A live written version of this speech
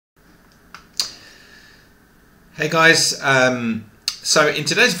Hey guys, so in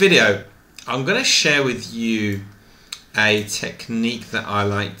today's video I'm going to share with you a technique that I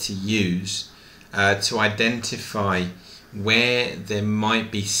like to use to identify where there might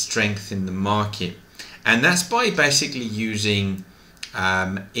be strength in the market, and that's by basically using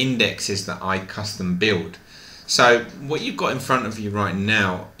indexes that I custom build. So what you've got in front of you right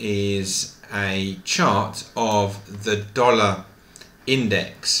now is a chart of the dollar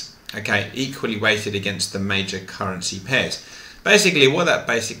index, okay, equally weighted against the major currency pairs. Basically what that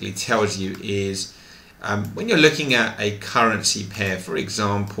basically tells you is when you're looking at a currency pair, for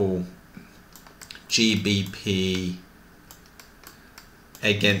example GBP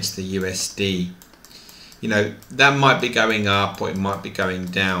against the USD, you know, that might be going up or it might be going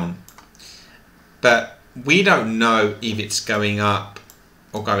down, but we don't know if it's going up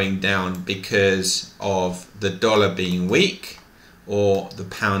or going down because of the dollar being weak or the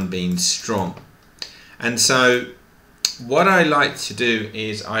pound being strong. And so what I like to do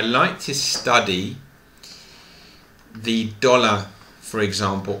is I like to study the dollar, for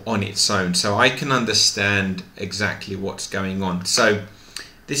example, on its own, so I can understand exactly what's going on. So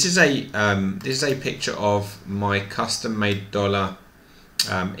this is a picture of my custom made dollar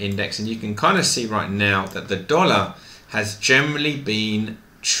index, and you can kind of see right now that the dollar has generally been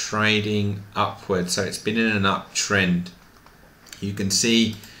trading upwards, so it's been in an uptrend. You can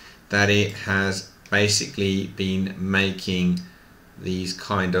see that it has basically been making these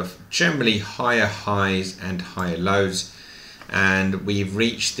kind of generally higher highs and higher lows, and we've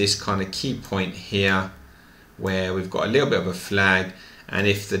reached this kind of key point here where we've got a little bit of a flag, and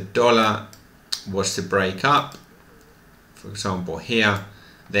if the dollar was to break up, for example here,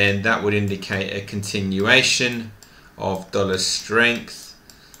 then that would indicate a continuation of dollar strength.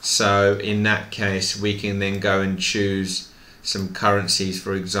 So in that case we can then go and choose some currencies,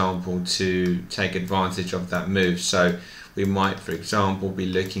 for example, to take advantage of that move. So we might, for example, be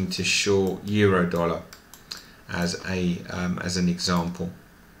looking to short euro dollar as an example.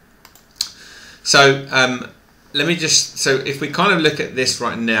 So let me just, so if we kind of look at this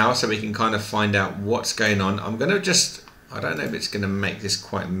right now, so we can kind of find out what's going on. I'm going to just, I don't know if it's going to make this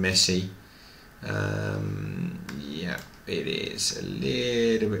quite messy. Yeah, it is a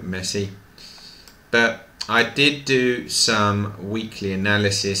little bit messy, but I did do some weekly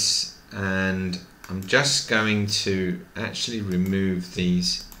analysis, and I'm just going to actually remove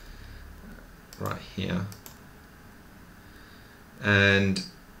these right here and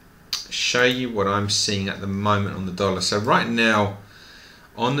show you what I'm seeing at the moment on the dollar. So right now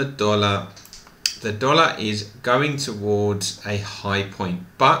on the dollar is going towards a high point,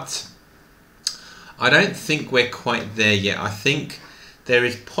 but I don't think we're quite there yet. I think there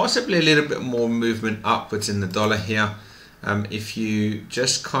is possibly a little bit more movement upwards in the dollar here. If you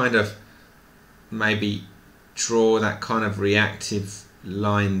just kind of maybe draw that kind of reactive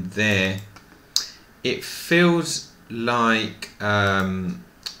line there, it feels like sorry,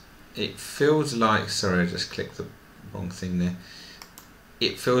 I just clicked the wrong thing there.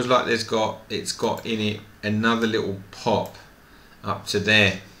 It feels like it's got in it another little pop up to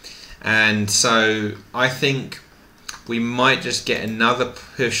there, and so I think we might just get another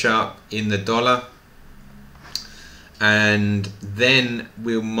push up in the dollar, and then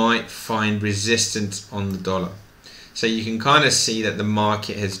we might find resistance on the dollar. So you can kind of see that the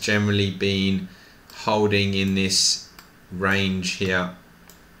market has generally been holding in this range here.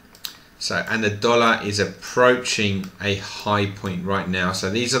 So, and the dollar is approaching a high point right now. So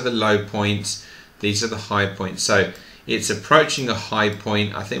these are the low points, these are the high points. So it's approaching a high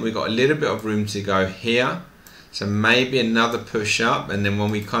point. I think we've got a little bit of room to go here. So maybe another push up, and then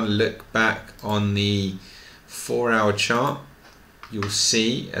when we kind of look back on the 4-hour chart, you'll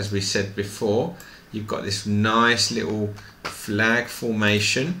see, as we said before, you've got this nice little flag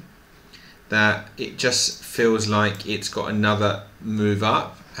formation that it just feels like it's got another move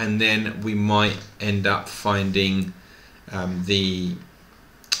up, and then we might end up finding the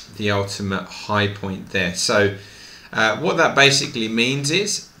ultimate high point there. So what that basically means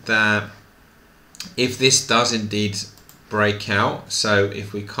is that if this does indeed break out, so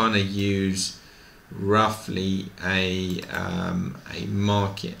if we kind of use roughly a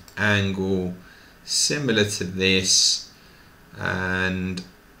market angle similar to this, and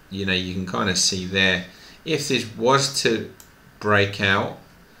you know, you can kind of see there, if this was to break out,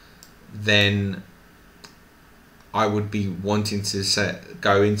 then I would be wanting to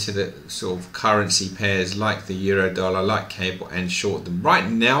go into the sort of currency pairs like the euro dollar, like cable, and short them. Right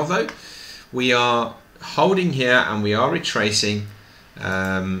now though, we are holding here and we are retracing.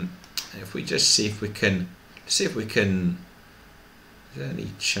 If we just see if we can, is there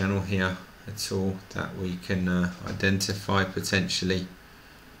any channel here? at all that we can identify potentially.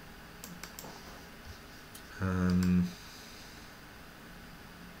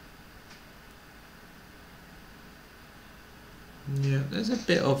 Yeah, there's a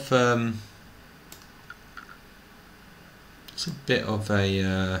bit of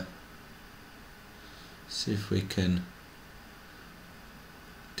see if we can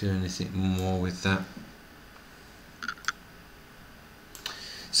do anything more with that.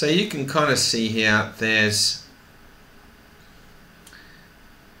 So you can kind of see here there's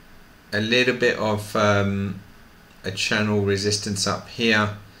a little bit of a channel resistance up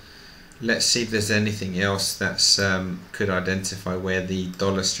here. Let's see if there's anything else that's could identify where the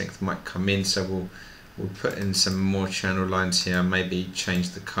dollar strength might come in. So we'll put in some more channel lines here, maybe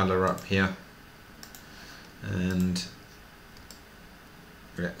change the color up here, and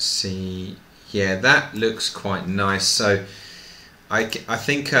let's see. Yeah, that looks quite nice. So I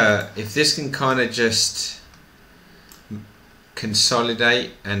think if this can kind of just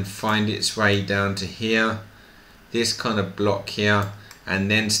consolidate and find its way down to here, this kind of block here,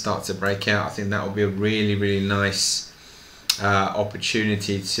 and then start to break out, I think that will be a really nice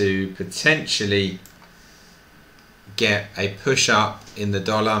opportunity to potentially get a push up in the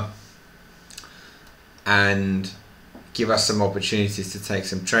dollar and give us some opportunities to take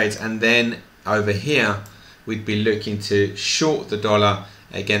some trades. And then over here we'd be looking to short the dollar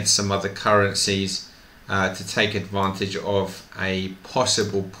against some other currencies to take advantage of a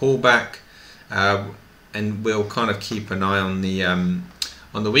possible pullback, and we'll kind of keep an eye on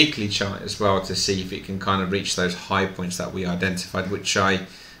the weekly chart as well to see if it can kind of reach those high points that we identified, which I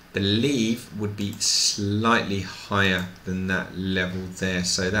believe would be slightly higher than that level there.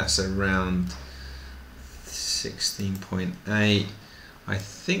 So that's around 16.8. I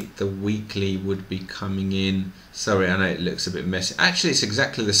think the weekly would be coming in, sorry, I know it looks a bit messy, actually it's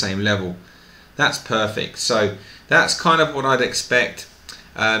exactly the same level. That's perfect. So that's kind of what I'd expect.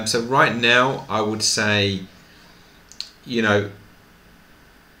 So right now I would say, you know,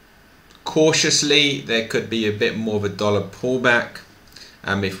 cautiously there could be a bit more of a dollar pullback.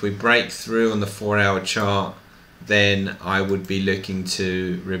 If we break through on the 4-hour chart, then I would be looking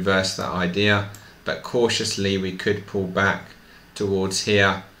to reverse that idea, but cautiously we could pull back towards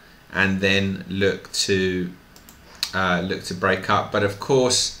here and then look to break up. But of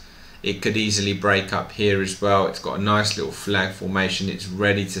course it could easily break up here as well. It's got a nice little flag formation, it's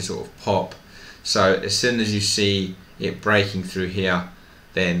ready to sort of pop. So as soon as you see it breaking through here,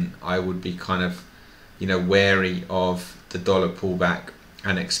 then I would be kind of, you know, wary of the dollar pullback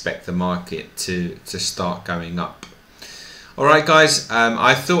and expect the market to start going up. Alright guys,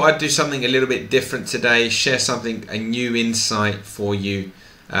 I thought I'd do something a little bit different today, share something, a new insight for you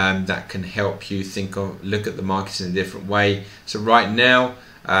that can help you look at the markets in a different way. So right now,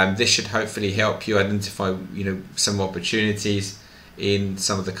 this should hopefully help you identify, you know, some opportunities in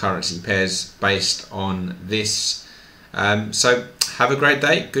some of the currency pairs based on this. So have a great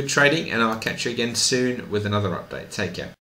day, good trading, and I'll catch you again soon with another update. Take care.